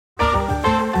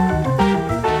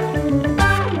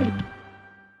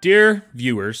Dear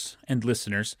viewers and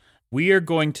listeners, we are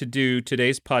going to do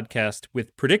today's podcast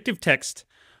with predictive text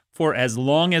for as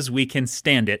long as we can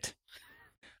stand it.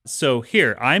 So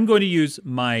here, I'm going to use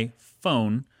my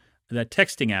phone, the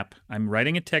texting app. I'm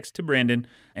writing a text to Brandon,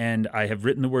 and I have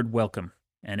written the word welcome,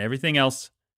 and everything else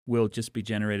will just be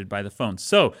generated by the phone.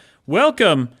 So,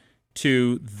 welcome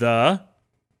to the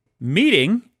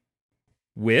meeting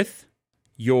with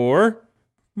your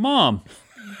mom.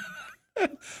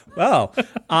 Well,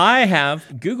 I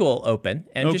have Google open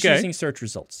and just Okay. using search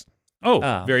results.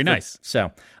 Oh, very nice.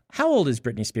 So, how old is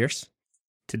Britney Spears?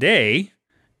 Today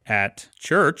at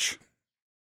church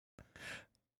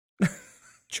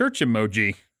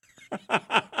emoji.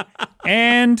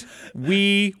 And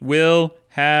we will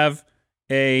have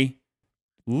a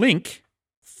link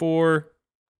for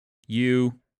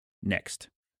you next.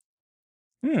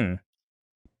 Do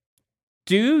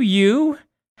you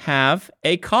have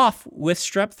a cough with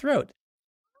strep throat?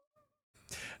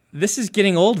 This is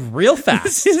getting old real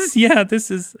fast.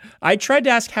 This is. I tried to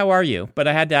ask, how are you? But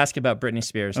I had to ask about Britney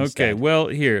Spears Okay, instead. well,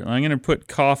 here, I'm going to put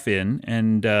cough in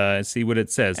and see what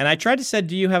it says. And I tried to say,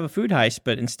 do you have a food heist?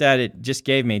 But instead it just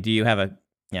gave me, do you have a...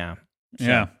 Yeah. So-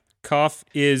 Yeah, cough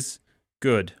is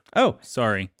good. Oh,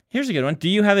 Sorry. here's a good one. Do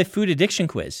you have a food addiction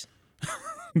quiz?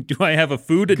 Do I have a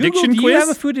food addiction Google, do quiz? you have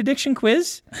a food addiction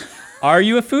quiz? Are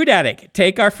you a food addict?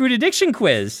 Take our food addiction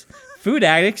quiz.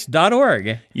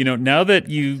 Foodaddicts.org. You know, now that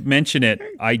you mention it,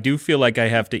 I do feel like I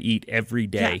have to eat every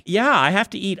day. Yeah, I have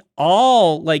to eat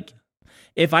all, like,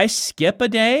 if I skip a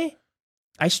day,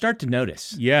 I start to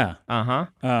notice. Yeah. Uh-huh.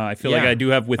 I feel like Yeah. I do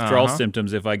have withdrawal Uh-huh.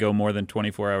 symptoms if I go more than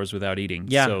 24 hours without eating.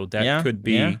 Yeah. So that Yeah. could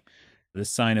be Yeah. the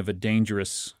sign of a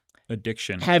dangerous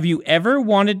addiction. Have you ever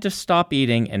wanted to stop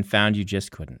eating and found you just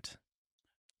couldn't?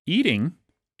 Eating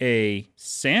a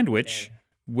sandwich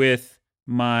with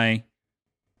my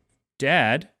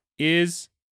dad is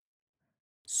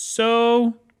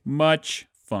so much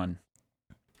fun.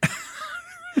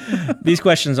 These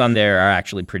questions on there are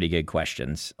actually pretty good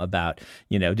questions about,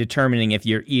 determining if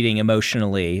you're eating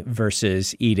emotionally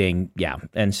versus eating. Yeah.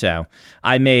 And so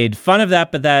I made fun of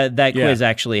that, but that Yeah. quiz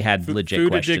actually had legit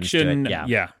Food questions addiction, to it.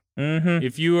 yeah. Mm-hmm.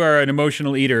 If you are an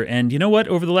emotional eater, and you know what?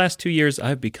 Over the last 2 years,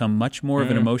 I've become much more of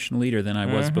an emotional eater than I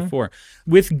was before.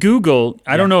 With Google,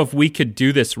 I don't know if we could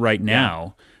do this right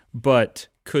now, but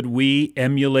could we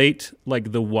emulate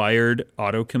like the Wired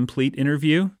autocomplete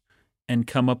interview and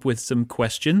come up with some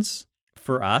questions?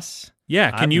 For us?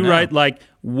 Yeah, I can you don't know. write like,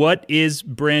 what is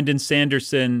Brandon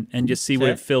Sanderson, and just see what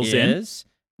it fills in? Is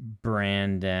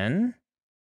Brandon.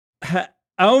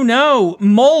 Oh no,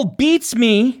 Mole beats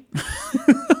me.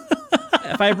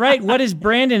 If I write what is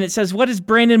Brandon, it says what is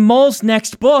Brandon Mole's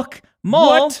next book?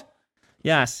 Mole. What?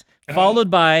 Yes.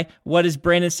 Followed by what is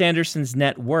Brandon Sanderson's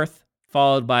net worth?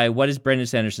 Followed by what is Brandon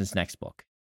Sanderson's next book?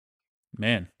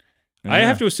 Man. I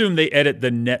have to assume they edit the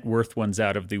net worth ones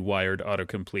out of the Wired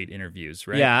autocomplete interviews,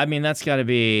 right? Yeah, I mean that's got to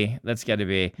be.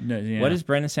 No, yeah. What is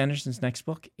Brandon Sanderson's next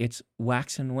book? It's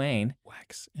Wax and Wayne.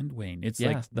 Wax and Wayne? It's Yeah,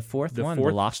 like the fourth the one,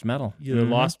 fourth- the Lost Metal. Yeah, the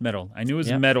Lost Metal. I knew it was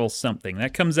Yep. metal something.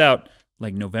 That comes out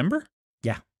like November?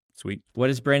 Yeah. Sweet.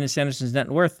 What is Brandon Sanderson's net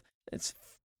worth? It's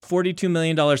 $42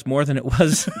 million more than it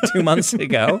was 2 months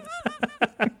ago.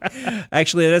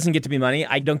 Actually, it doesn't get to be money.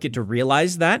 I don't get to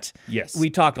realize that. Yes. We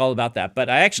talk all about that. But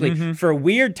I actually, for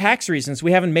weird tax reasons,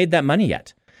 we haven't made that money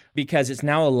yet because it's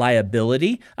now a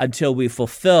liability until we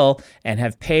fulfill and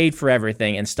have paid for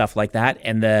everything and stuff like that.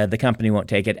 And the company won't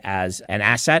take it as an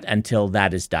asset until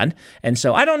that is done. And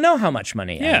so I don't know how much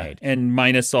money I made. And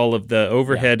minus all of the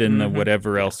overhead and the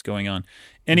whatever else going on.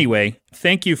 Anyway,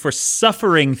 thank you for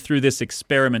suffering through this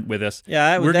experiment with us.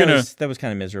 Yeah, We're going to that was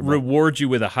kind of miserable. reward you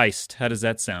with a heist. How does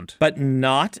that sound? But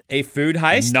not a food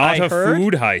heist, Not I a heard.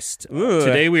 food heist. Ooh.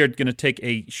 Today we are going to take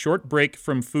a short break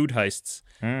from food heists,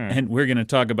 and we're going to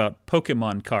talk about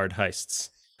Pokemon card heists.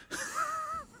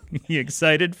 You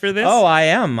excited for this? Oh, I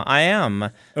am.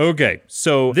 Okay,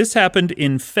 so this happened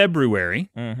in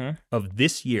February of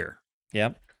this year,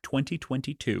 Yep.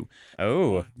 2022.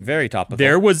 Oh, very topical.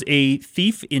 There was a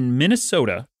thief in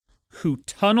Minnesota who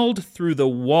tunneled through the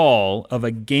wall of a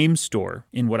game store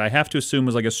in what I have to assume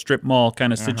was like a strip mall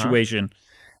kind of situation,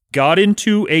 got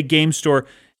into a game store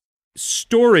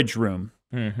storage room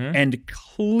and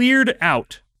cleared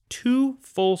out 2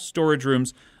 full storage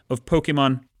rooms of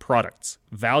Pokemon products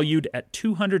valued at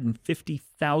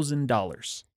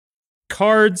 $250,000.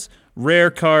 Cards,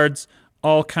 rare cards,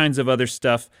 all kinds of other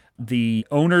stuff. The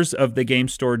owners of the game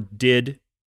store did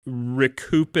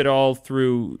recoup it all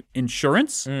through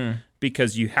insurance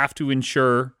because you have to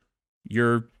insure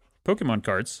your Pokemon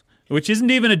cards, which isn't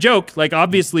even a joke. Like,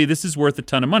 obviously, this is worth a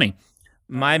ton of money.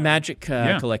 My Magic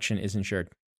collection is insured.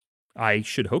 I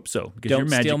should hope so, because Don't your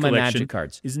Magic steal my collection Magic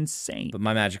cards. is insane. But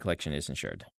my Magic collection is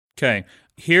insured. Okay,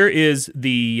 here is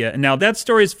the now that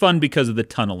story is fun because of the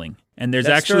tunneling, and there's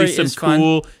That actually story some is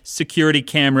cool security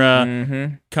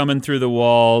camera coming through the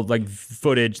wall, like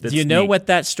footage. That's Do you know neat. what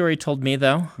that story told me,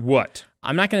 though? What?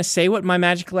 I'm not going to say what my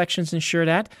Magic collection's insured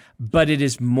at, but it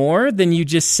is more than you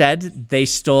just said they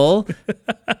stole.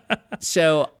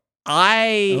 So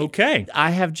I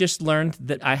have just learned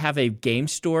that I have a game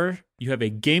store. You have a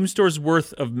game store's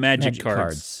worth of Magic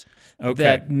cards. Okay.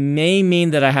 That may mean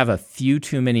that I have a few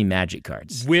too many Magic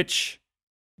cards. Which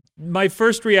my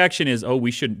first reaction is, oh,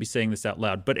 we shouldn't be saying this out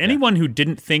loud. But anyone who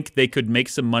didn't think they could make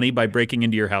some money by breaking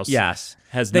into your house,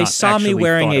 has they not saw me actually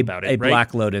wearing thought a about it, right?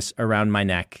 Black Lotus around my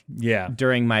neck. Yeah.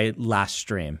 During my last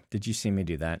stream. Did you see me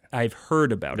do that? I've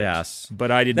heard about Yes. it,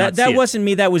 but I did not see That it. wasn't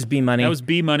me. That was B Money. That was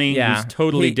B Money. Yeah. It was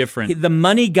totally different. The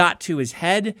money got to his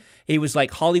head. He was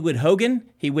like Hollywood Hogan.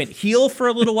 He went heel for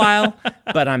a little while,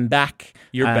 but I'm back.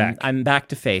 You're back. I'm back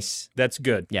to face. That's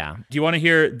good. Yeah. Do you want to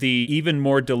hear the even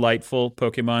more delightful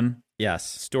Pokemon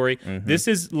story? This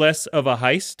is less of a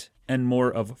heist and more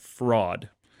of fraud.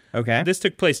 Okay. This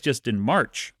took place just in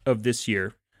March of this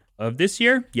year.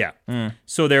 Yeah.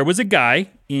 So there was a guy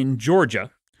in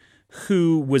Georgia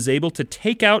who was able to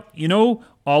take out,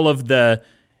 all of the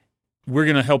we're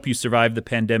going to help you survive the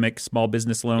pandemic small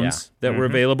business loans that were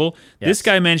available. Yes. This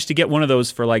guy managed to get one of those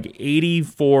for like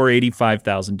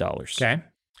 $85,000. Okay.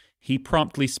 He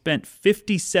promptly spent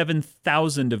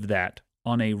 $57,000 of that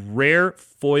on a rare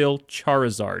foil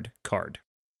Charizard card.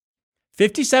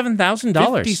 $57,000.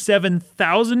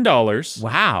 $57,000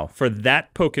 Wow. for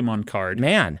that Pokemon card.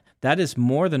 Man, that is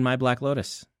more than my Black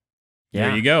Lotus. Yeah.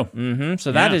 There you go.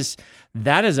 So that is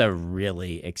a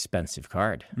really expensive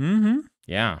card.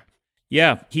 Yeah.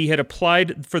 Yeah, he had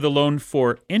applied for the loan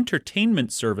for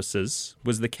entertainment services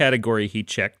was the category he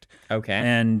checked. Okay.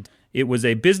 And it was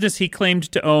a business he claimed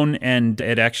to own, and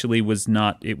it actually was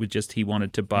not. It was just he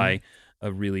wanted to buy a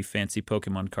really fancy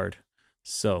Pokemon card.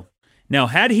 So now,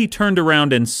 had he turned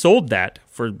around and sold that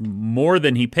for more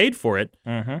than he paid for it,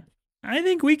 I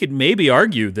think we could maybe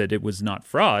argue that it was not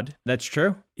fraud. That's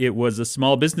true. It was a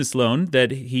small business loan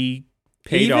that he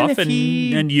paid Even off if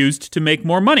he and used to make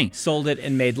more money. Sold it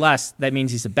and made less. That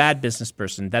means he's a bad business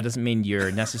person. That doesn't mean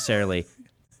you're necessarily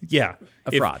a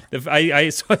fraud. I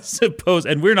suppose,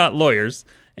 and we're not lawyers,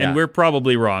 and we're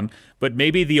probably wrong, but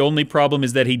maybe the only problem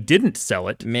is that he didn't sell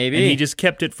it. Maybe. And he just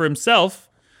kept it for himself.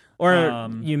 Or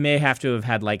you may have to have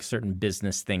had like certain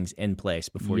business things in place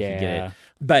before you could get it.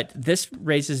 But this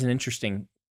raises an interesting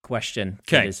question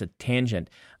that is a tangent.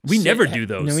 We never do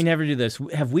those. No, we never do this.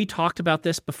 Have we talked about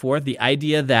this before? The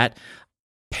idea that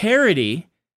parody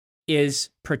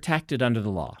is protected under the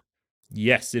law.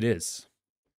 Yes, it is.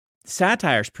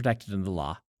 Satire is protected under the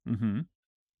law. Mm-hmm.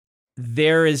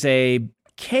 There is a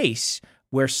case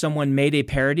where someone made a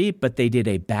parody, but they did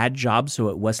a bad job, so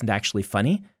it wasn't actually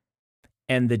funny.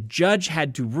 And the judge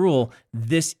had to rule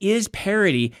this is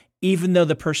parody, even though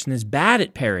the person is bad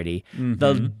at parody.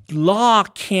 The law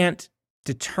can't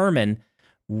determine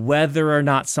whether or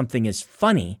not something is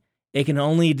funny. It can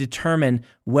only determine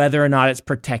whether or not it's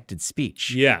protected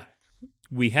speech. Yeah,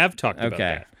 we have talked about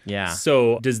that. Yeah.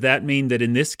 So does that mean that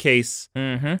in this case,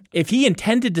 if he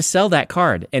intended to sell that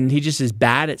card and he just is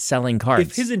bad at selling cards,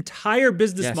 if his entire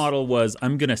business model was,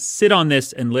 I'm going to sit on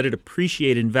this and let it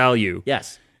appreciate in value,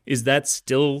 is that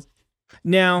still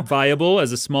now viable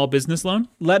as a small business loan?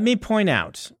 Let me point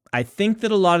out, I think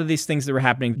that a lot of these things that were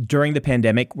happening during the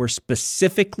pandemic were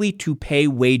specifically to pay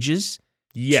wages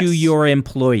to your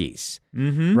employees,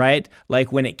 right?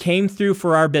 Like when it came through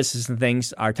for our business and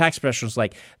things, our tax professional was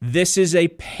like, this is a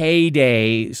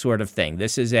payday sort of thing.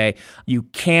 This is you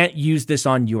can't use this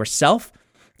on yourself.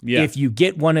 Yeah. If you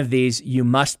get one of these, you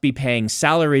must be paying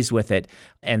salaries with it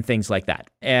and things like that.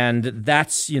 And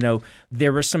that's,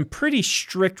 there were some pretty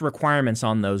strict requirements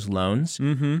on those loans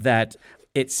that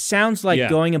it sounds like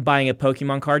going and buying a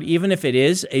Pokemon card, even if it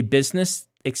is a business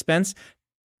expense.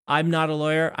 I'm not a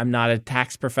lawyer. I'm not a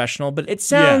tax professional, but it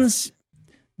sounds...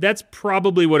 That's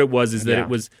probably what it was, is that it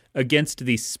was against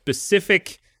the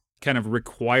specific kind of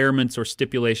requirements or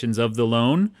stipulations of the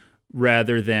loan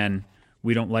rather than...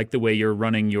 we don't like the way you're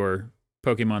running your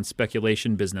Pokemon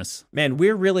speculation business. Man,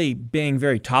 we're really being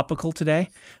very topical today.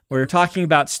 We're talking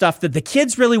about stuff that the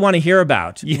kids really want to hear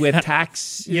about with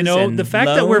tax. The fact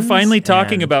that we're finally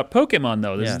talking about Pokemon,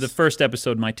 though, this is the first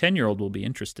episode my 10-year-old will be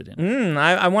interested in.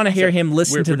 I want to hear him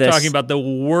listen to this. We're talking about the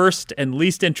worst and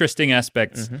least interesting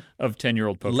aspects of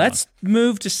 10-year-old Pokemon. Let's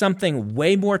move to something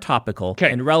way more topical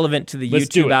and relevant to the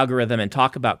YouTube algorithm and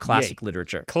talk about classic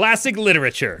literature. Classic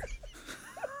literature.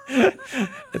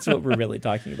 That's what we're really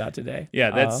talking about today.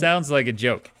 Yeah, that sounds like a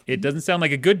joke. It doesn't sound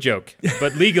like a good joke,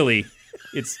 but legally,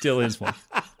 it still is one.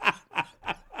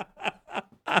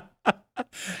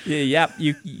 Yeah.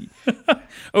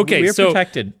 Okay, we're so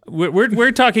protected.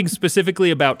 We're talking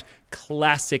specifically about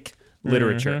classic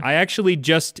literature. I actually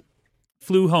just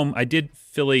flew home. I did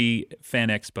Philly Fan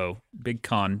Expo, big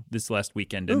con this last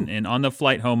weekend, and on the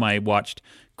flight home, I watched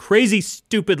Crazy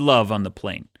Stupid Love on the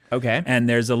plane. Okay. And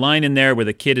there's a line in there where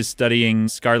the kid is studying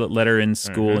Scarlet Letter in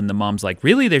school, and the mom's like,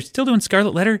 "Really? They're still doing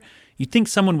Scarlet Letter? You'd think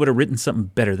someone would have written something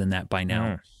better than that by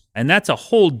now." And that's a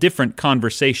whole different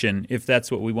conversation if that's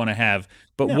what we want to have.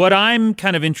 But what I'm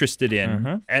kind of interested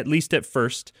in, at least at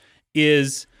first,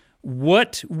 is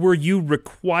what were you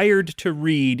required to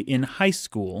read in high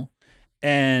school,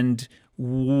 and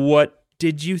what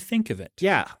did you think of it?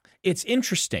 Yeah. It's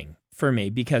interesting for me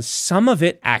because some of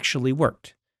it actually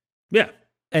worked. Yeah.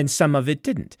 And some of it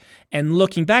didn't. And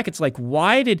looking back, it's like,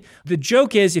 the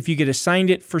joke is if you get assigned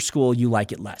it for school, you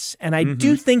like it less. And I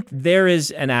do think there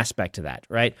is an aspect to that,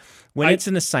 right? When it's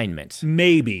an assignment.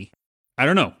 Maybe. I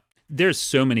don't know. There's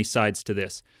so many sides to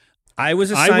this. I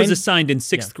was assigned in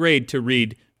sixth grade to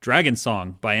read Dragon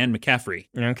Song by Anne McCaffrey.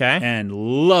 Okay. And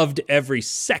loved every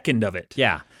second of it.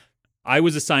 Yeah. I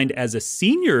was assigned as a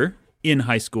senior in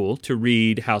high school to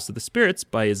read House of the Spirits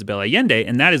by Isabel Allende,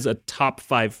 and that is a top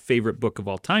 5 favorite book of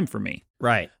all time for me.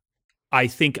 Right. I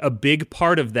think a big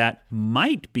part of that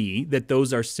might be that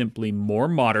those are simply more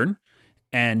modern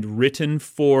and written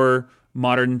for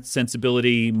modern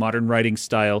sensibility, modern writing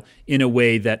style in a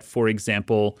way that, for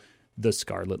example, The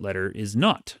Scarlet Letter is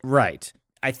not. Right.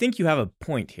 I think you have a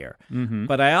point here.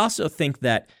 But I also think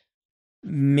that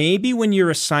maybe when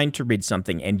you're assigned to read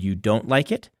something and you don't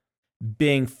like it,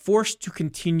 being forced to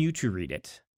continue to read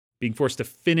it. Being forced to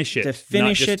finish it,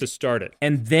 not just to start it.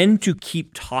 And then to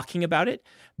keep talking about it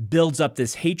builds up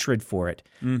this hatred for it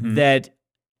that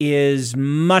is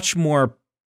much more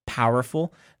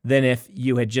powerful than if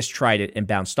you had just tried it and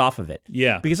bounced off of it.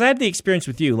 Yeah. Because I had the experience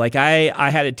with you. Like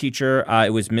I had a teacher,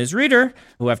 it was Ms. Reeder,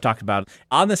 who I've talked about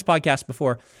on this podcast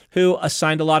before, who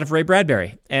assigned a lot of Ray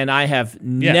Bradbury. And I have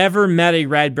never met a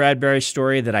Ray Bradbury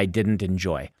story that I didn't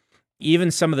enjoy.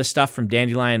 Even some of the stuff from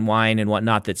Dandelion Wine and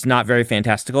whatnot that's not very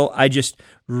fantastical, I just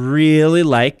really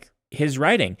like his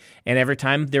writing. And every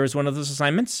time there was one of those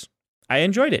assignments, I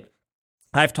enjoyed it.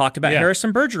 I've talked about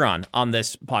Harrison Bergeron on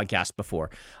this podcast before,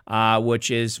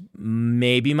 which is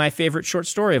maybe my favorite short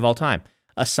story of all time,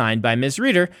 assigned by Ms.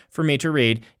 Reeder for me to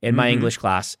read in my English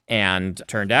class. And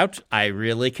turned out I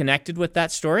really connected with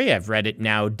that story. I've read it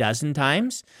now a dozen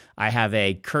times. I have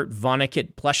a Kurt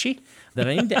Vonnegut plushie that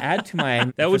I need to add to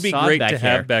my That would be great to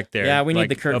have back there. Yeah, we need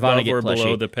the Kurt Vonnegut or plushie.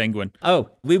 Below the penguin.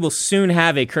 Oh, we will soon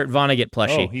have a Kurt Vonnegut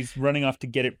plushie. Oh, he's running off to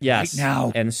get it right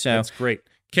now. And so that's great.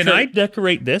 Can I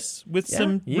decorate this with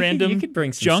some random you could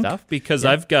bring some junk? Stuff. Because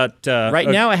I've got right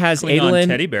now it has Klingon Adolin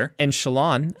teddy bear and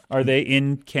Shalon. Are they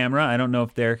in camera? I don't know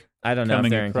if they're. I don't know if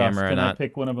they're in camera or not. Can I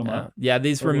pick one of them up? Yeah,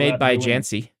 these were made by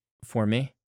Jancy for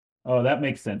me. Oh, that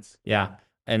makes sense. Yeah,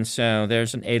 and so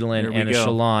there's an Adolin and a go.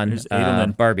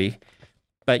 Shalon Barbie.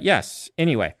 But yes,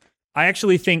 anyway. I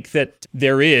actually think that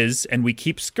there is, and we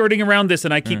keep skirting around this,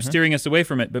 and I keep steering us away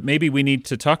from it, but maybe we need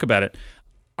to talk about it.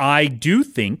 I do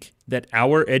think that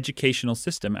our educational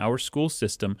system, our school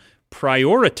system,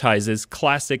 prioritizes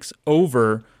classics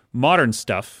over modern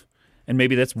stuff, and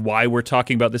maybe that's why we're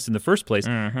talking about this in the first place.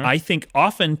 I think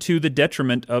often to the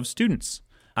detriment of students.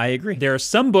 I agree. There are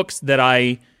some books that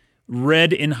I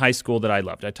read in high school that I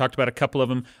loved. I talked about a couple of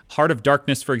them. Heart of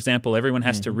Darkness, for example. Everyone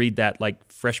has to read that like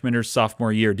freshman or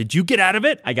sophomore year. Did you get out of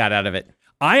it? I got out of it.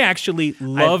 I actually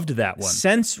loved that one.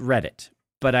 Since read it,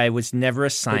 but I was never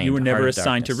assigned. But you were never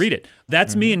assigned to read it.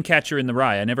 That's me in Catcher in the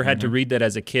Rye. I never had to read that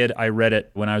as a kid. I read it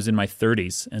when I was in my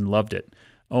 30s and loved it.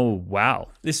 Oh, wow.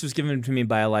 This was given to me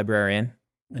by a librarian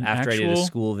after I did a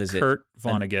school visit. Kurt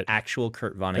Vonnegut. Actual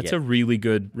Kurt Vonnegut. That's a really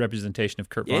good representation of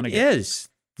Kurt Vonnegut. It is.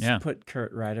 Yeah. Just put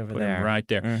Kurt right over Put there. him right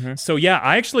there. So yeah,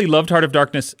 I actually loved Heart of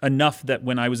Darkness enough that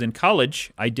when I was in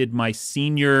college, I did my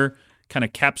senior kind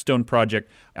of capstone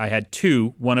project. I had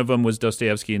 2. One of them was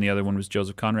Dostoevsky and the other one was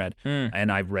Joseph Conrad.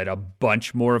 And I've read a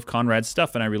bunch more of Conrad's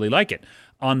stuff and I really like it.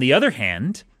 On the other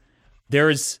hand,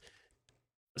 there's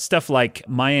stuff like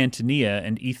My Antonia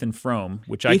and Ethan Frome,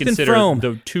 which I consider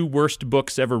the 2 worst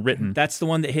books ever written. That's the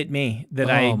one that hit me that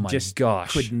I just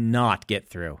could not get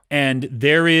through. And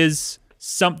there is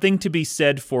something to be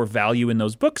said for value in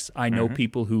those books. I know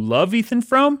people who love Ethan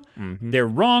Frome. They're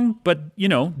wrong, but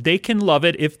they can love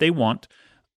it if they want.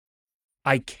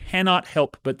 I cannot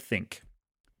help but think,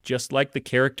 just like the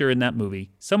character in that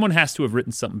movie, someone has to have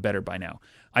written something better by now.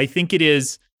 I think it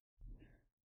is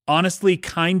honestly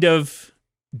kind of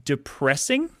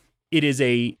depressing. It is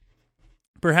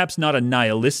perhaps not a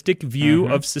nihilistic view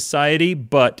of society,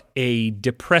 but a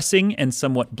depressing and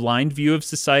somewhat blind view of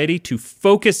society to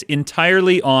focus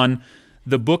entirely on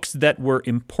the books that were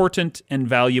important and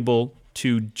valuable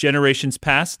to generations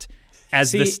past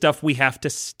as the stuff we have to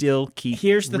still keep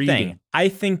Here's the reading. thing. I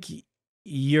think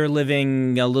you're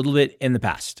living a little bit in the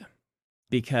past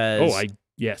because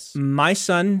yes. my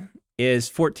son is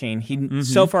 14. He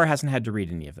so far hasn't had to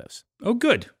read any of those. Oh,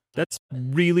 good. That's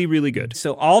really, really good.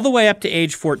 So all the way up to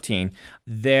age 14,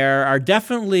 there are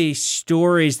definitely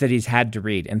stories that he's had to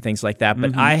read and things like that,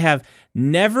 but I have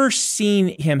never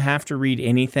seen him have to read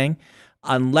anything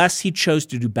unless he chose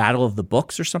to do Battle of the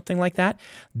Books or something like that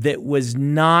was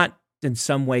not in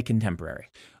some way contemporary.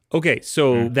 Okay,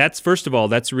 so that's, first of all,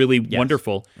 that's really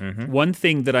wonderful. One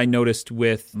thing that I noticed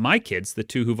with my kids, the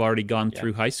two who've already gone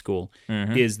through high school,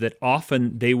 is that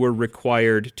often they were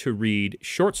required to read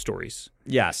short stories.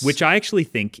 Yes. Which I actually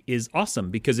think is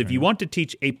awesome, because if you want to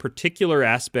teach a particular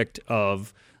aspect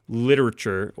of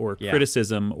literature or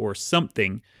criticism or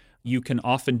something, you can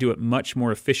often do it much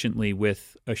more efficiently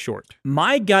with a short.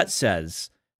 My gut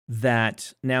says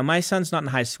that, now my son's not in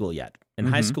high school yet, and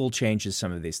high school changes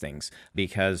some of these things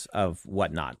because of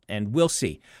whatnot, and we'll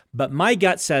see. But my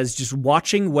gut says, just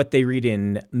watching what they read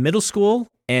in middle school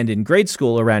and in grade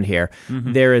school around here,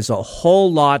 there is a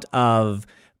whole lot of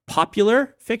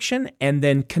popular fiction and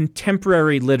then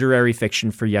contemporary literary fiction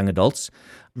for young adults,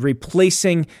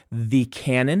 replacing the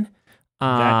canon.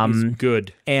 That is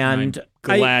good. And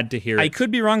I'm glad to hear it. I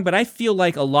could be wrong, but I feel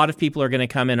like a lot of people are going to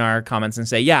come in our comments and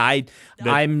say,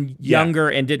 I'm younger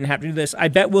and didn't have to do this. I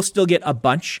bet we'll still get a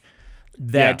bunch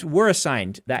that were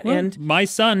assigned that end. My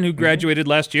son, who graduated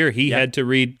last year, he had to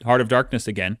read Heart of Darkness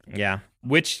again. Yeah.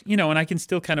 Which, and I can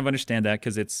still kind of understand that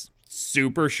because it's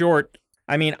super short.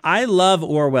 I mean, I love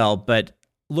Orwell, but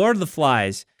Lord of the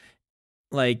Flies,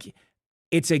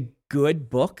 it's a good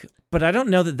book, but I don't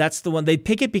know that that's the one. They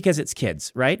pick it because it's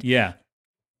kids, right? Yeah.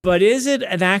 But is it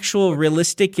an actual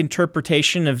realistic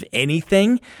interpretation of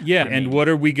anything? Yeah, and what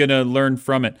are we going to learn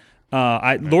from it?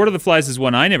 Lord of the Flies is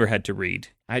one I never had to read.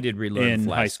 I did read Lord of the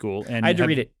Flies in high school. And I had to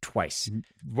read it twice.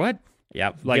 What?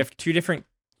 Yeah, two different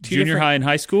junior high and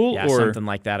high school? Yeah, or something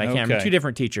like that. I can't remember. Two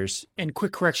different teachers. And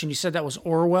quick correction, you said that was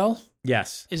Orwell?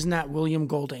 Yes. Isn't that William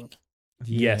Golding?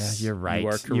 Yes, you're right. You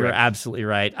are correct. You're absolutely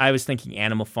right. I was thinking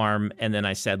Animal Farm, and then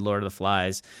I said Lord of the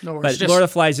Flies. No worries. But Lord of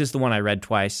the Flies is the one I read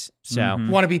twice. So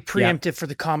want to be preemptive for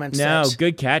the comments. No,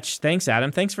 good catch. Thanks,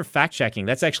 Adam. Thanks for fact checking.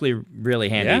 That's actually really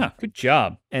handy. Yeah, good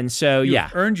job. And so, you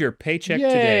earned your paycheck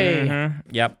today.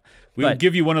 Yep. We'll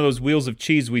give you one of those wheels of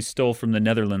cheese we stole from the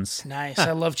Netherlands. Nice.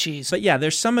 I love cheese. But yeah,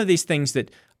 there's some of these things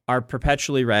that are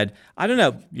perpetually read. I don't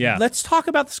know. Yeah. Let's talk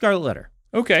about the Scarlet Letter.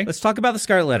 Okay. Let's talk about the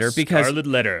Scarlet Letter because Scarlet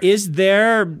Letter. Is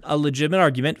there a legitimate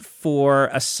argument for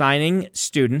assigning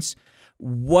students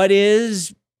what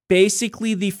is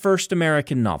basically the first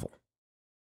American novel?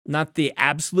 Not the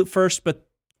absolute first, but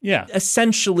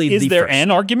essentially the first. Is there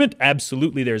an argument?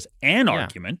 Absolutely, there's an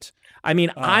argument. I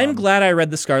mean, I'm glad I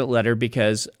read the Scarlet Letter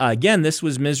because, again, this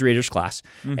was Ms. Reader's class,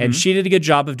 and she did a good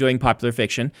job of doing popular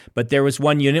fiction, but there was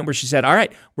one unit where she said, all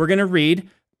right, we're going to read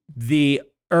the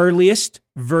earliest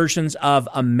versions of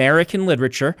American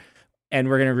literature, and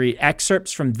we're going to read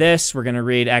excerpts from this, we're going to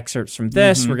read excerpts from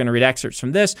this, we're going to read excerpts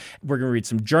from this, we're going to read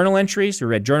some journal entries. We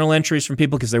read journal entries from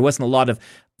people because there wasn't a lot of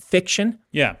fiction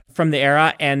from the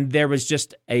era, and there was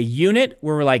just a unit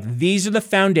where we're like, these are the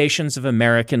foundations of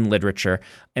American literature,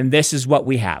 and this is what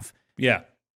we have. Yeah.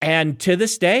 And to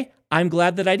this day, I'm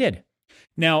glad that I did.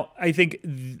 Now, I think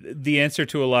the answer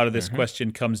to a lot of this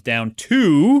question comes down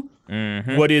to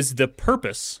what is the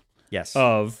purpose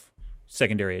of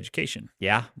secondary education?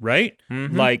 Yeah. Right?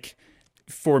 Like,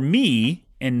 for me,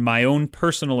 in my own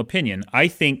personal opinion, I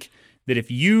think that if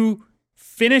you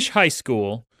finish high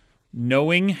school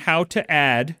knowing how to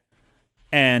add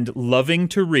and loving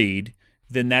to read,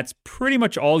 then that's pretty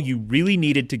much all you really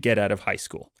needed to get out of high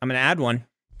school. I'm going to add one.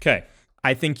 Okay.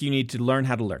 I think you need to learn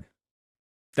how to learn.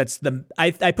 That's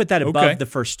I put that above the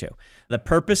first two. The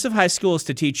purpose of high school is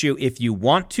to teach you, if you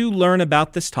want to learn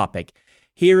about this topic,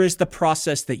 here is the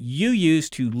process that you use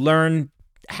to learn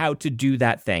how to do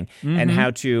that thing and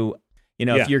how to,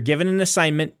 if you're given an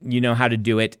assignment, you know how to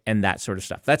do it and that sort of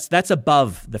stuff. That's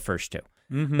above the first two.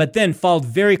 But then followed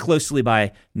very closely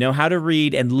by know how to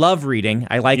read and love reading.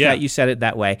 I like that you said it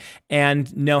that way.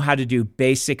 And know how to do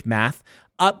basic math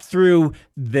up through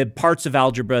the parts of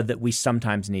algebra that we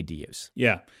sometimes need to use.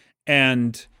 Yeah.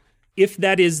 And if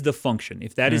that is the function,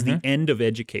 if that is the end of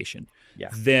education,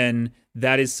 then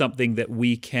that is something that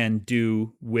we can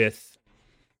do with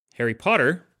Harry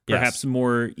Potter perhaps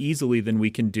more easily than we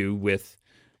can do with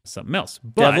something else.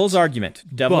 But, Devil's argument.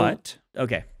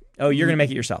 Okay. Oh, you're going to make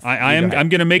it yourself. I'm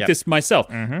going to make this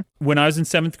myself. When I was in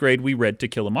 7th grade, we read To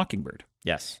Kill a Mockingbird.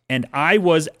 Yes. And I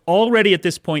was already at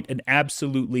this point an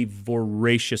absolutely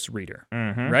voracious reader,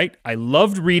 right? I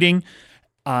loved reading.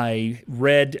 I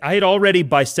had already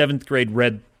by 7th grade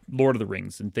read Lord of the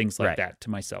Rings and things like that to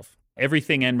myself.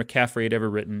 Everything Anne McCaffrey had ever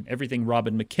written, everything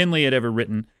Robin McKinley had ever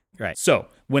written. Right. So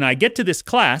when I get to this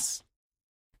class,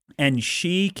 and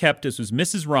this was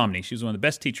Mrs. Romney. She was one of the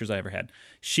best teachers I ever had.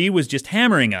 She was just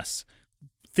hammering us.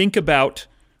 Think about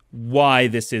why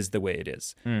this is the way it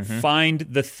is. Find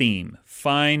the theme.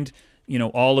 Find,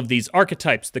 all of these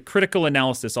archetypes, the critical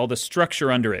analysis, all the structure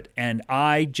under it. And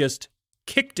I just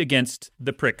kicked against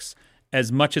the pricks as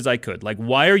much as I could. Like,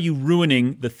 why are you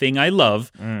ruining the thing I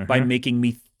love by making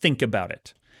me think about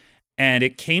it? And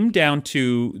it came down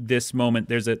to this moment.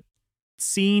 There's a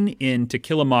scene in To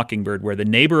Kill a Mockingbird where the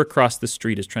neighbor across the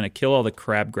street is trying to kill all the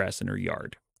crabgrass in her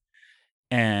yard.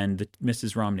 And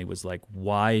Mrs. Romney was like,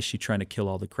 why is she trying to kill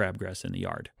all the crabgrass in the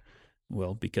yard?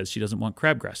 Well, because she doesn't want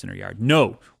crabgrass in her yard.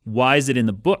 No, why is it in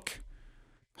the book?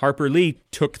 Harper Lee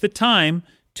took the time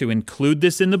to include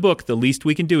this in the book. The least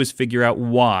we can do is figure out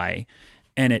why.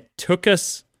 And it took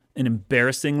us an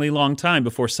embarrassingly long time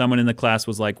before someone in the class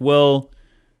was like, well,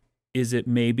 is it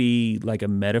maybe like a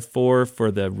metaphor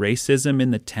for the racism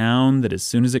in the town that as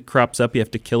soon as it crops up, you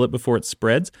have to kill it before it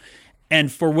spreads? And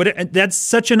that's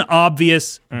such an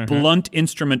obvious, blunt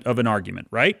instrument of an argument,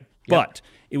 right? Yep. But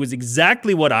it was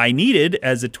exactly what I needed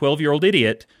as a 12-year-old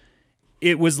idiot.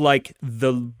 It was like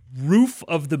the roof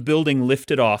of the building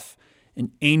lifted off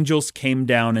and angels came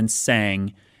down and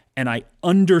sang, and I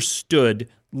understood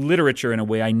literature in a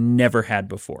way I never had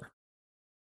before.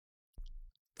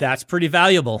 That's pretty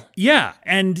valuable. Yeah,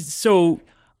 and so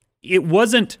it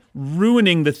wasn't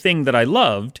ruining the thing that I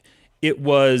loved. It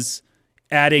was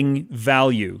adding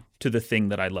value to the thing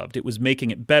that I loved. It was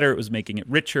making it better. It was making it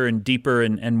richer and deeper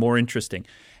and more interesting.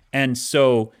 And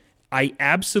so I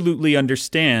absolutely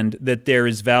understand that there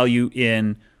is value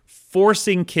in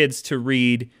forcing kids to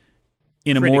read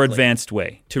in a more advanced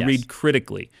way, to read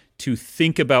critically, to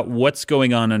think about what's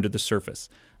going on under the surface.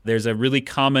 There's a really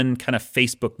common kind of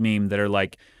Facebook meme that are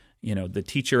like, the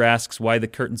teacher asks why the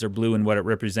curtains are blue and what it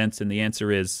represents, and the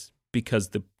answer is because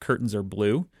the curtains are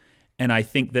blue. And I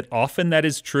think that often that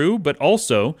is true, but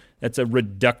also that's a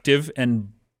reductive and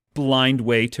blind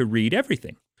way to read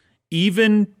everything.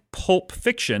 Even pulp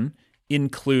fiction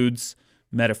includes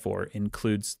metaphor,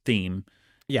 includes theme,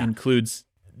 includes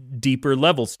deeper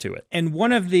levels to it. And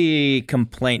one of the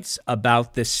complaints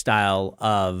about this style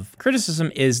of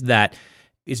criticism is that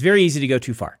it's very easy to go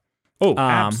too far. Oh,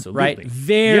 absolutely. Right?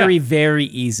 Very, very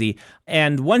easy.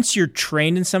 And once you're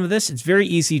trained in some of this, it's very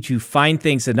easy to find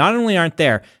things that not only aren't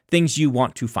there, things you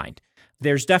want to find.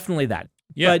 There's definitely that.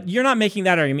 Yeah. But you're not making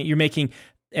that argument. You're making,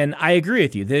 and I agree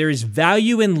with you, there is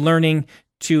value in learning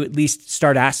to at least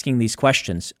start asking these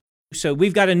questions. So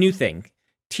we've got a new thing,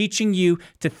 teaching you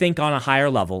to think on a higher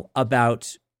level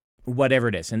about whatever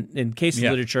it is. In case of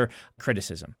literature,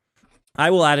 criticism.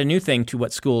 I will add a new thing to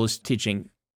what school is teaching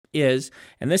is,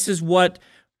 and this is what,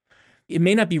 it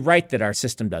may not be right that our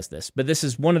system does this, but this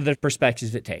is one of the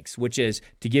perspectives it takes, which is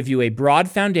to give you a broad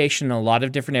foundation in a lot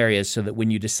of different areas so that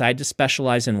when you decide to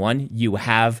specialize in one, you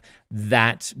have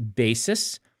that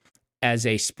basis as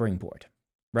a springboard,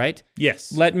 right?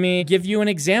 Yes. Let me give you an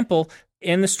example.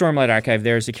 In the Stormlight Archive,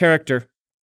 there's a character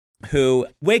who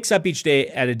wakes up each day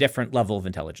at a different level of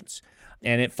intelligence.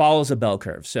 And it follows a bell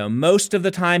curve. So most of the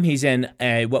time he's in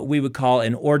what we would call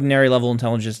an ordinary level of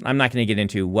intelligence. I'm not going to get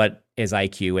into what is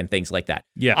IQ and things like that.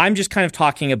 Yeah. I'm just kind of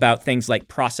talking about things like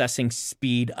processing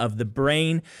speed of the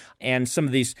brain and some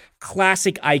of these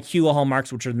classic IQ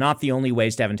hallmarks, which are not the only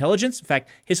ways to have intelligence. In fact,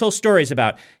 his whole story is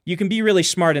about you can be really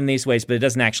smart in these ways, but it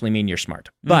doesn't actually mean you're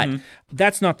smart. But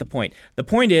that's not the point. The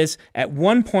point is, at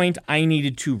one point, I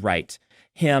needed to write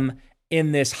him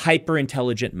in this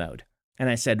hyper-intelligent mode. And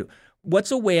I said,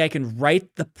 what's a way I can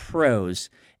write the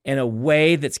prose in a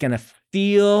way that's going to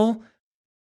feel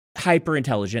hyper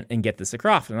intelligent and get this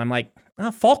across? And I'm like,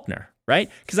 Faulkner, right?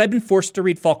 Because I've been forced to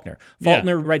read Faulkner.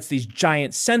 Faulkner writes these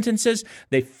giant sentences.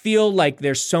 They feel like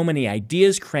there's so many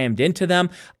ideas crammed into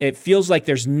them. It feels like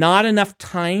there's not enough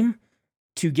time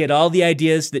to get all the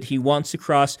ideas that he wants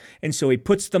across. And so he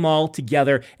puts them all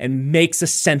together and makes a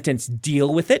sentence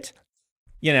deal with it.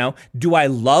 Do I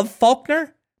love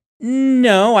Faulkner?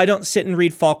 No, I don't sit and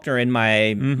read Faulkner in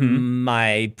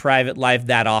my private life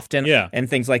that often and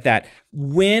things like that.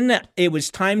 When it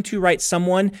was time to write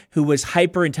someone who was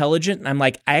hyper intelligent, and I'm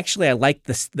like, I like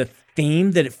the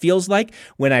theme that it feels like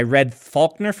when I read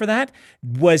Faulkner for that.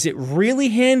 Was it really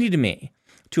handy to me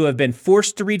to have been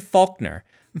forced to read Faulkner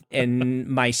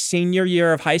in my senior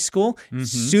year of high school?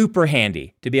 Super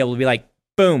handy to be able to be like,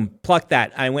 boom, pluck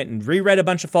that. I went and reread a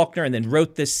bunch of Faulkner and then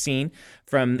wrote this scene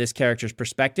from this character's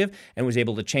perspective and was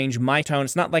able to change my tone.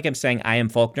 It's not like I'm saying I am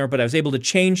Faulkner, but I was able to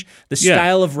change the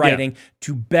style of writing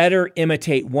to better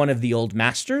imitate one of the old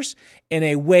masters in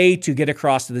a way to get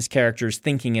across to this character's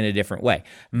thinking in a different way.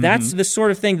 That's the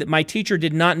sort of thing that my teacher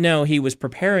did not know he was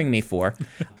preparing me for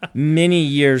many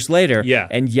years later,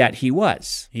 and yet he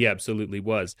was. He absolutely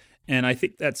was. And I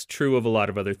think that's true of a lot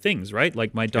of other things, right?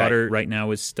 Like my daughter right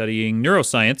now is studying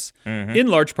neuroscience in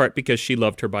large part because she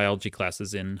loved her biology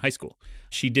classes in high school.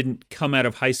 She didn't come out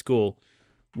of high school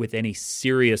with any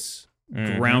serious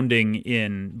grounding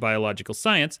in biological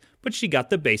science, but she got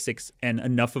the basics and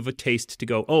enough of a taste to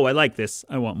go, oh, I like this.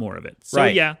 I want more of it. So,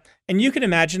 And you can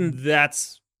imagine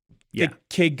that's the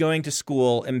kid going to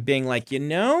school and being like,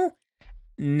 now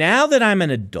that I'm an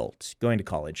adult going to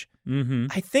college,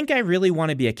 I think I really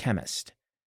want to be a chemist.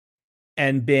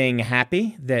 And being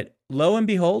happy that, lo and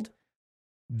behold,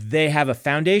 they have a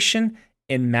foundation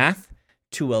in math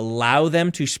to allow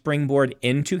them to springboard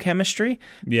into chemistry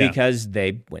because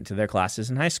they went to their classes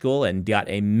in high school and got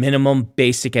a minimum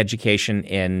basic education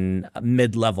in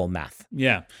mid-level math.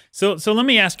 Yeah. So let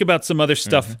me ask about some other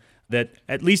stuff that,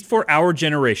 at least for our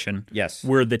generation,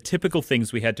 were the typical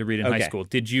things we had to read in high school.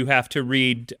 Did you have to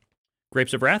read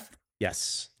Grapes of Wrath?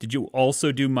 Yes. Did you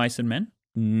also do Mice and Men?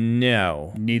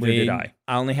 No. Neither did I.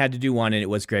 I only had to do one, and it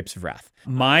was Grapes of Wrath.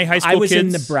 My high school I was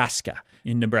kids... in Nebraska.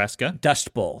 In Nebraska?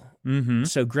 Dust Bowl.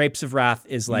 So Grapes of Wrath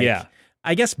is like...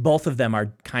 I guess both of them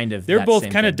are kind of They're both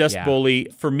kind of thing. Dust Bowl-y.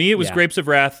 For me, it was Grapes of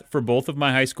Wrath. For both of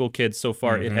my high school kids so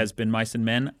far, it has been Mice and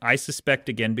Men. I suspect,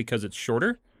 again, because it's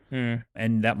shorter,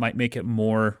 and that might make it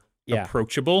more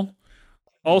approachable.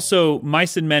 Also,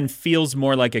 Mice and Men feels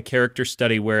more like a character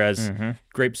study, whereas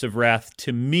Grapes of Wrath,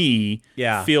 to me,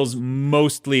 feels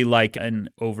mostly like an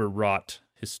overwrought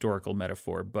historical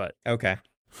metaphor. But okay.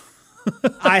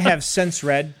 I have since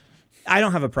read... I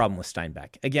don't have a problem with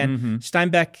Steinbeck. Again,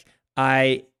 Steinbeck,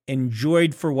 I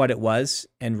enjoyed for what it was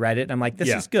and read it. And I'm like, this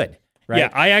is good. Right? Yeah,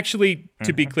 I actually,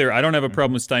 to be clear, I don't have a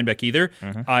problem with Steinbeck either.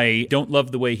 I don't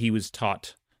love the way he was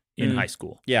taught in high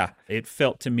school. Yeah. It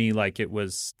felt to me like it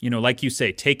was, like you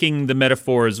say, taking the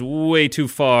metaphors way too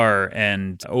far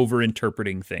and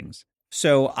over-interpreting things.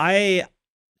 So I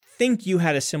think you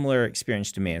had a similar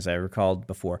experience to me, as I recalled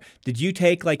before. Did you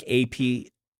take like AP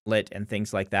Lit and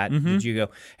things like that? Did you go?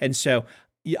 And so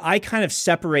I kind of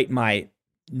separate my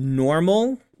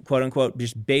normal, quote unquote,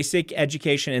 just basic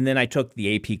education, and then I took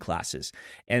the AP classes.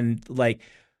 And like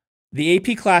the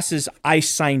AP classes I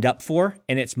signed up for,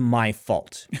 and it's my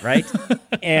fault, right?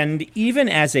 And even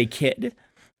as a kid,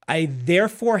 I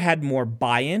therefore had more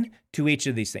buy-in to each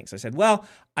of these things. I said, well,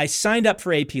 I signed up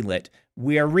for AP Lit.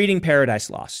 We are reading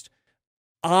Paradise Lost.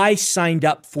 I signed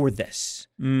up for this.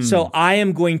 So I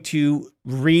am going to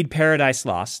read Paradise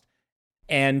Lost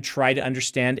and try to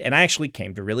understand. And I actually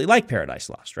came to really like Paradise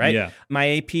Lost, right? Yeah.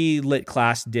 My AP Lit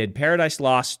class did Paradise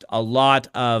Lost, a lot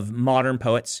of modern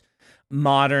poets,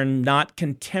 modern, not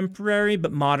contemporary,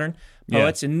 but modern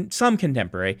poets, and some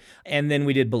contemporary. And then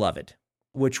we did Beloved,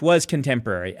 which was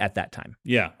contemporary at that time.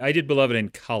 Yeah, I did Beloved in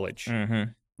college.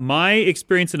 My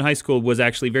experience in high school was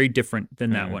actually very different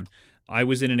than that one. I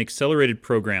was in an accelerated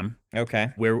program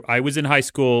where I was in high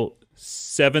school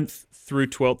 7th through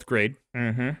 12th grade.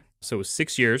 So it was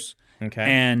 6 years.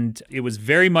 And it was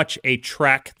very much a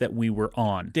track that we were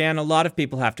on. Dan, a lot of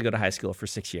people have to go to high school for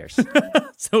 6 years.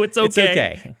 So it's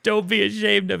okay. It's okay. Don't be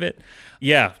ashamed of it.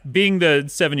 Yeah, being the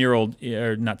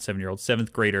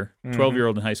 7th grader,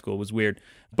 12-year-old in high school was weird.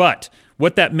 But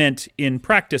what that meant in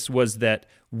practice was that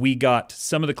we got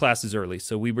some of the classes early.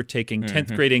 So we were taking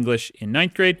 10th grade English in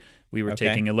 9th grade. We were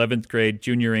taking 11th grade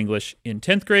junior English in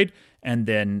 10th grade, and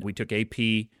then we took AP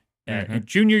in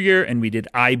junior year, and we did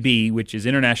IB, which is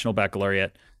International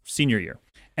Baccalaureate, senior year.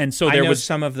 And so there was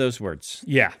some of those words.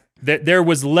 Yeah. There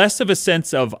was less of a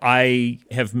sense of I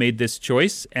have made this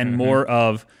choice and more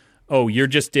of, oh, you're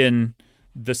just in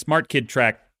the smart kid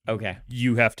track. Okay.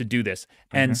 You have to do this.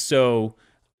 And so,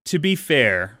 to be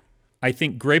fair, I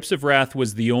think Grapes of Wrath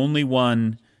was the only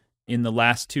one in the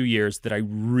last 2 years that I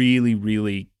really,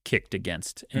 really kicked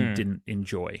against and didn't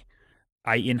enjoy.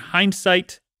 In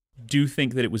hindsight, do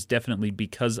think that it was definitely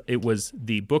because it was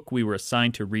the book we were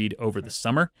assigned to read over the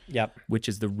summer. Yep. Which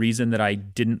is the reason that I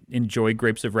didn't enjoy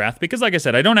Grapes of Wrath. Because like I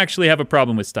said, I don't actually have a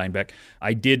problem with Steinbeck.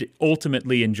 I did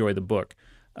ultimately enjoy the book.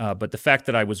 But the fact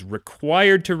that I was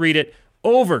required to read it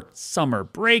over summer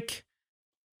break,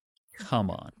 come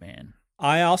on, man.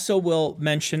 I also will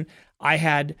mention I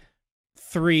had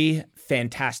 3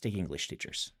 fantastic English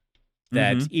teachers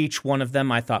that each one of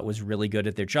them I thought was really good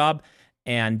at their job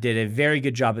and did a very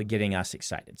good job at getting us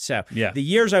excited. So the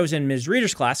years I was in Ms.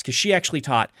 Reader's class, because she actually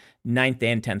taught 9th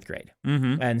and 10th grade.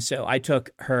 And so I took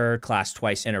her class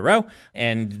twice in a row.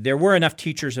 And there were enough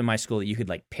teachers in my school that you could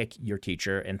like pick your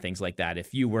teacher and things like that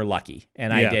if you were lucky.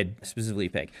 And I did specifically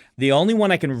pick. The only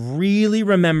one I can really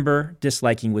remember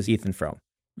disliking was Ethan Frome.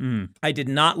 I did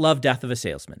not love Death of a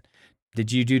Salesman.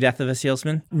 Did you do Death of a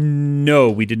Salesman? No,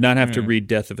 we did not have to read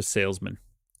Death of a Salesman.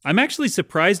 I'm actually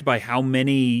surprised by how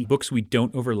many books we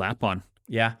don't overlap on.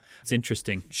 Yeah. It's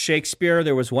interesting. Shakespeare,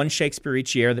 there was one Shakespeare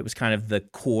each year that was kind of the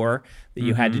core that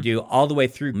you had to do all the way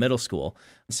through middle school.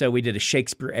 So we did a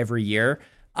Shakespeare every year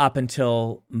up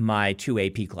until my 2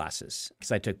 AP classes,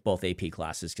 because I took both AP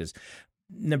classes, because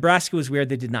Nebraska was weird.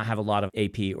 They did not have a lot of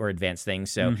AP or advanced things.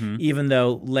 So even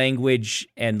though language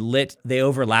and lit, they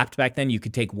overlapped back then, you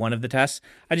could take one of the tests.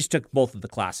 I just took both of the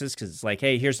classes because it's like,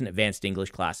 hey, here's an advanced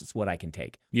English class. It's what I can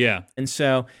take. Yeah. And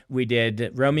so we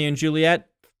did Romeo and Juliet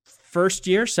first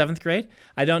year, 7th grade.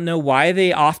 I don't know why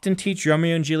they often teach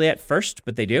Romeo and Juliet first,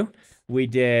 but they do. We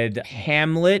did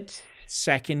Hamlet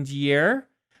second year,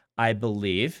 I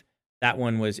believe. That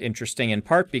one was interesting in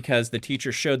part because the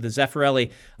teacher showed the Zeffirelli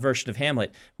version of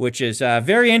Hamlet, which is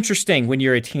very interesting when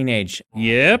you're a teenage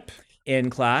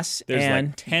in class. There's and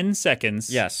like 10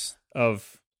 seconds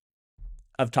of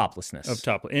toplessness.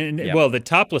 Well, the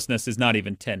toplessness is not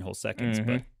even 10 whole seconds.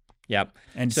 But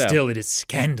and still it is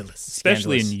scandalous,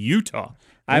 especially in Utah.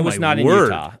 I was not in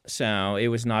Utah, so it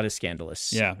was not as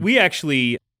scandalous. Yeah. We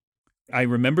actually, I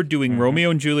remember doing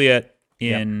Romeo and Juliet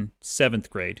in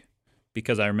 7th grade.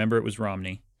 Because I remember it was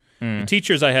Romney. The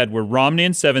teachers I had were Romney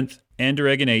in 7th,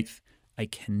 Anderegg in 8th. I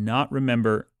cannot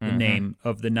remember the name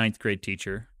of the 9th grade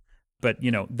teacher. But,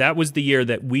 you know, that was the year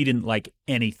that we didn't like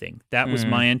anything. That was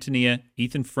My Antonia,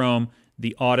 Ethan Frome,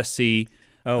 The Odyssey.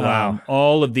 Oh, wow.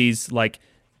 All of these, like,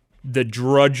 the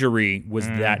drudgery was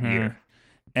that year.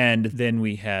 And then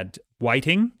we had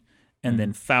Whiting, and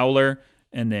then Fowler,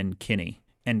 and then Kinney.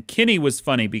 And Kinney was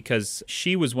funny because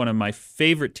she was one of my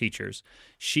favorite teachers.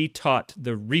 She taught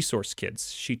the resource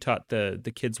kids. She taught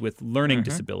the kids with learning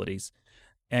disabilities.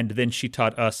 And then she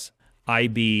taught us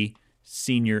IB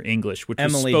senior English, which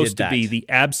was supposed to be the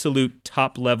absolute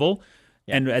top level.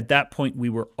 Yeah. And at that point, we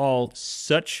were all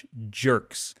such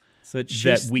jerks. So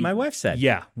my wife said.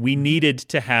 Yeah, we needed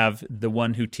to have the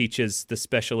one who teaches the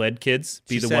special ed kids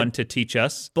be the one to teach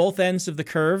us. Both ends of the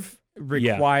curve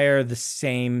require the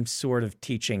same sort of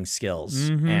teaching skills.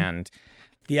 And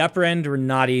the upper end were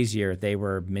not easier. They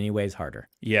were many ways harder.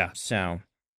 Yeah. So,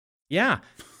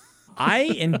 I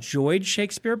enjoyed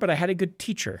Shakespeare, but I had a good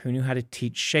teacher who knew how to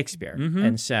teach Shakespeare.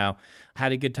 And so I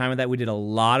had a good time with that. We did a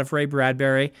lot of Ray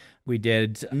Bradbury. We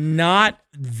did not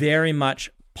very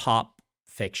much pop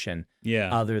fiction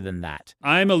other than that.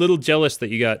 I'm a little jealous that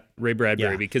you got Ray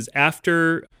Bradbury because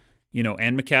after... You know,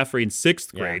 Anne McCaffrey in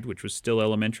 6th grade, which was still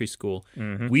elementary school,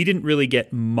 we didn't really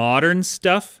get modern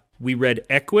stuff. We read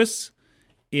Equus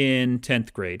in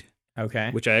 10th grade,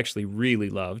 which I actually really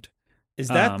loved. Is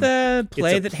that the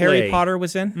play that Harry Potter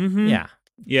was in?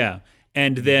 Yeah.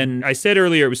 And then I said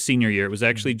earlier it was senior year. It was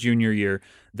actually junior year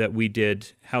that we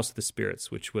did House of the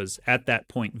Spirits, which was at that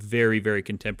point very, very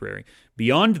contemporary.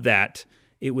 Beyond that,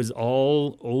 it was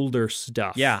all older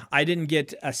stuff. Yeah, I didn't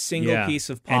get a single piece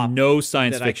of pop and no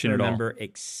science fiction at all. I can remember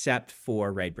except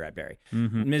for Ray Bradbury.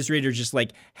 Ms. Reader just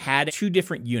like had 2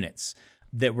 different units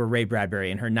that were Ray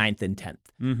Bradbury in her 9th and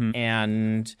 10th.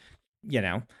 And, you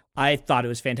know, I thought it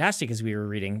was fantastic because we were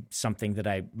reading something that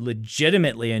I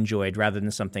legitimately enjoyed rather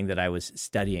than something that I was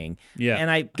studying. Yeah.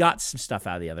 And I got some stuff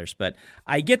out of the others, but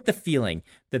I get the feeling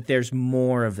that there's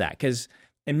more of that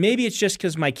and maybe it's just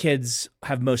because my kids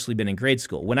have mostly been in grade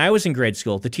school. When I was in grade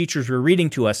school, the teachers were reading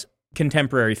to us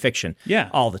contemporary fiction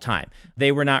all the time.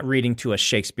 They were not reading to us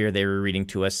Shakespeare. They were reading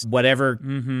to us whatever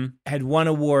had won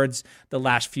awards the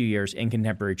last few years in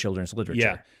contemporary children's literature.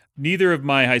 Yeah. Neither of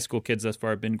my high school kids thus far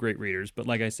have been great readers, but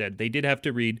like I said, they did have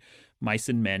to read Mice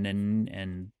and Men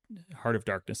and Heart of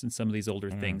Darkness and some of these older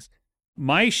things.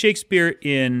 My Shakespeare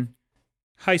in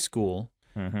high school...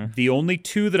 The only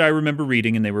 2 that I remember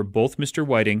reading, and they were both Mr.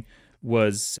 Whiting,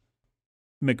 was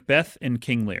Macbeth and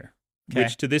King Lear. Okay.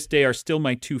 which to this day are still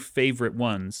my two favorite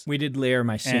ones. We did Lear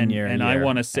my And, senior and year, I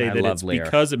want to say and I that love it's Lear.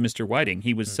 because of Mr. Whiting.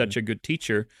 He was such a good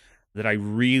teacher that I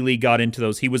really got into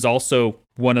those. He was also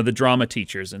one of the drama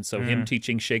teachers, and so him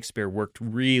teaching Shakespeare worked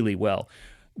really well.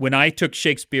 When I took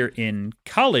Shakespeare in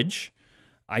college,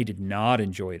 I did not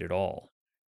enjoy it at all.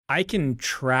 I can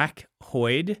track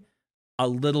Hoyd a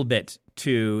little bit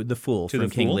to The Fool To from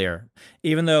The King Fool? Lear.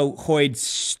 Even though Hoyd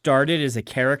started as a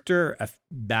character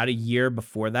about a year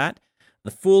before that,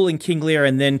 The Fool and King Lear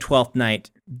and then Twelfth Night,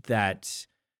 that,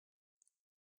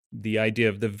 The idea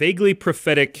of the vaguely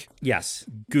prophetic yes,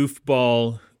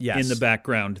 goofball Yes. in the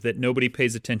background that nobody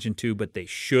pays attention to, but they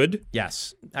should.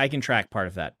 yes, I can track part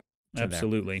of that. to there.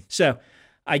 Absolutely. So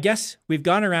I guess we've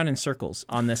gone around in circles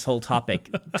on this whole topic,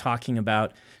 talking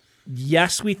about,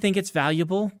 yes, we think it's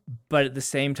valuable, but at the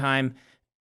same time,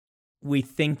 we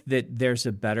think that there's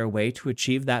a better way to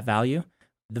achieve that value.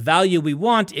 The value we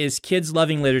want is kids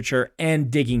loving literature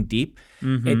and digging deep.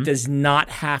 It does not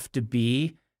have to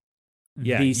be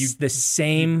Yeah, the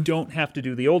same. You don't have to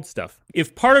do the old stuff.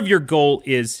 If part of your goal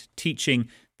is teaching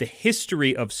the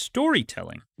history of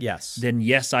storytelling, Yes. then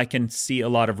yes, I can see a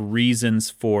lot of reasons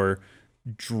for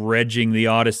dredging the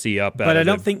Odyssey up out But I of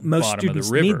don't the think most bottom of the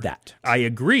students river. need that. I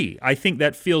agree. I think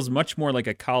that feels much more like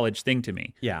a college thing to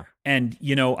me. Yeah. And,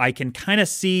 I can kind of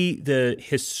see the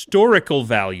historical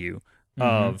value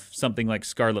of something like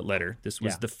Scarlet Letter. This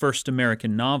was Yeah. the first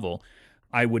American novel.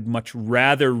 I would much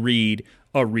rather read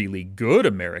a really good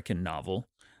American novel.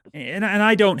 And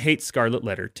I don't hate Scarlet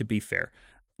Letter, to be fair.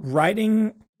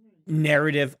 Writing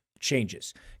narrative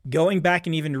changes. Going back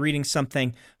and even reading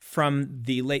something from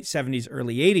the late 70s,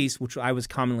 early 80s, which I was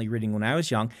commonly reading when I was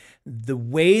young, the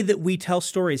way that we tell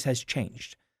stories has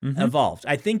changed, evolved.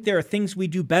 I think there are things we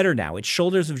do better now. It's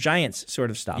Shoulders of Giants sort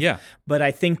of stuff. Yeah. But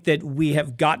I think that we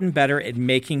have gotten better at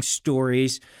making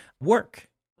stories work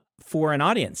for an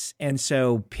audience. And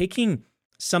so picking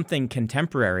something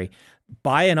contemporary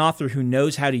by an author who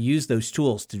knows how to use those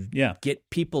tools to Yeah. get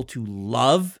people to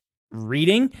love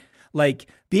reading, like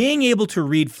being able to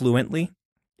read fluently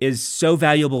is so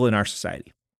valuable in our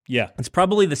society. Yeah. It's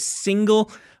probably the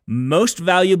single most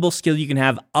valuable skill you can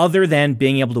have other than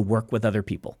being able to work with other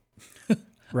people.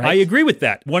 Right? I agree with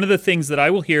that. One of the things that I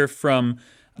will hear from,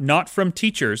 not from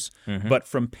teachers, but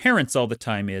from parents all the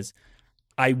time is,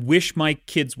 I wish my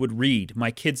kids would read.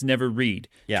 My kids never read.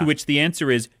 Yeah. To which the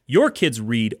answer is, your kids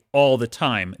read all the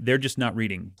time. They're just not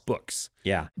reading books.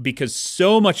 Yeah. Because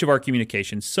so much of our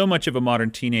communication, so much of a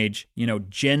modern teenage,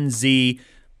 Gen Z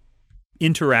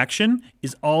interaction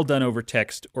is all done over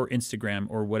text or Instagram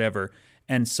or whatever.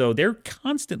 And so they're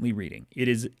constantly reading. It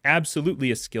is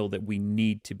absolutely a skill that we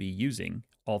need to be using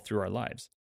all through our lives.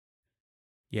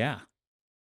 Yeah.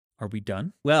 Are we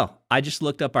done? Well, I just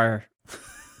looked up our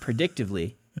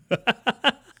predictively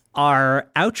our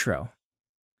outro.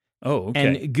 Oh,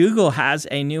 okay. And Google has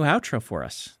a new outro for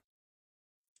us.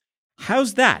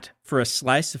 How's that for a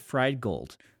slice of fried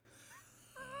gold?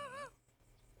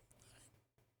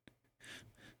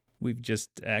 We've just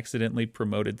accidentally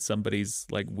promoted somebody's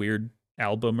weird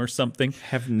album or something.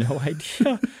 Have no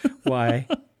idea why.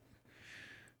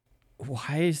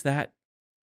 Why is that?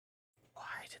 Why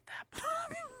did that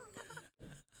pop up?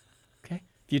 Okay.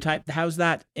 If you type "how's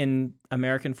that" in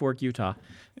American Fork, Utah,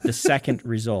 the second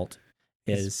result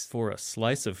is For a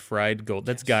slice of fried gold.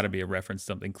 That's got to be a reference to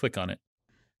something. Click on it.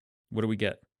 What do we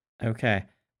get? okay.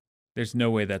 There's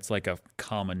no way that's like a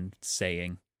common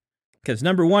saying. Because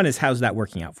number one is how's that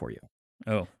working out for you?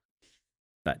 Oh,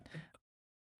 But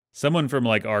someone from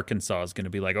Arkansas is going to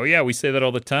be like, oh yeah, we say that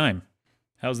all the time.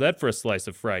 How's that for a slice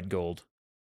of fried gold?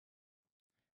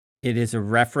 it is a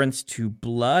reference to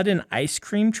Blood and Ice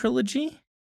Cream trilogy.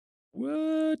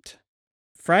 What?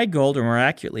 Fried gold, or more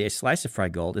accurately, a slice of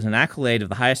fried gold, is an accolade of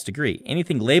the highest degree.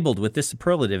 Anything labeled with this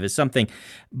superlative is something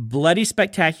bloody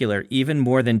spectacular, even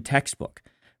more than textbook.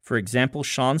 For example,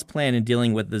 Sean's plan in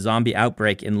dealing with the zombie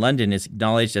outbreak in London is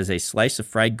acknowledged as a slice of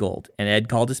fried gold, and Ed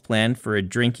called his plan for a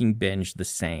drinking binge the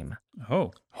same.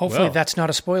 Oh, Hopefully well, that's not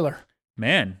a spoiler.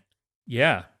 man.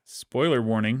 Yeah. Spoiler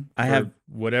warning. I for have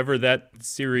whatever that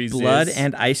series Blood is.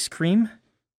 and ice cream?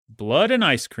 Blood and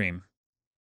ice cream.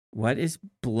 What is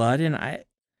blood and ice?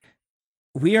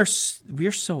 We are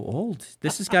so old.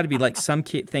 This has got to be like some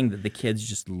thing that the kids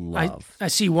just love. I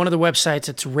see one of the websites,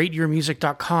 it's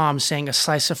rateyourmusic.com, saying a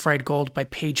slice of fried gold by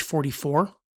page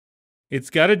 44. It's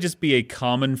got to just be a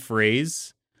common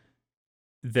phrase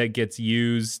that gets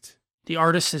used The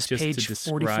artist is just to page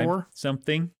describe 44.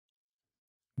 something.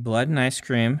 Blood and ice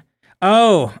cream.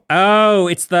 Oh,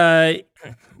 it's the.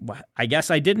 I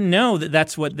guess I didn't know that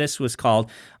that's what this was called.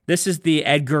 This is the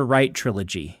Edgar Wright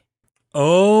trilogy.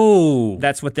 Oh,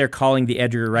 That's what they're calling the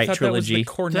Edgar Wright I thought trilogy. That was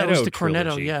the Cornetto That was the Cornetto,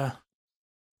 trilogy. yeah.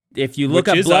 If you look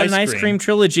Which up is Blood Ice and Ice Cream. Cream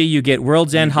trilogy, you get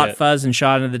World's End, Hot get- Fuzz, and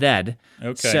Shaun of the Dead.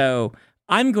 Okay. So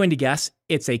I'm going to guess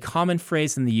it's a common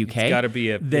phrase in the UK. It's got to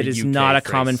be that is UK not a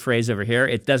phrase. common phrase over here.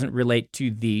 It doesn't relate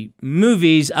to the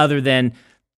movies other than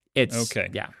it's Okay.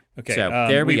 Yeah. Okay. So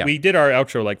there we go. We did our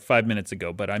outro like 5 minutes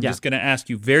ago, but I'm Yeah. just going to ask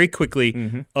you very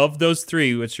quickly of those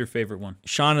three, what's your favorite one?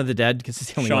 Shaun of the Dead, because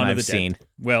it's the only Shaun one of I've the Dead. seen.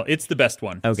 Well, it's the best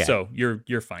one. Okay. So you're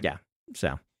fine. Yeah. So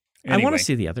I Anyway. want to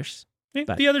see the others.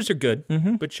 but- The others are good,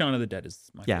 Mhm. but Shaun of the Dead is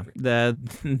my Yeah.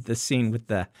 favorite. The scene with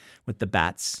the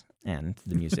bats and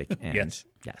the music and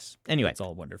Yes. Anyway, It's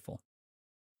all wonderful.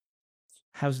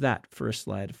 how's that for a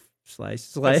slide of slide.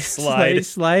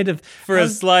 slide of For a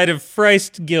slide of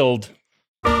Christ Guild.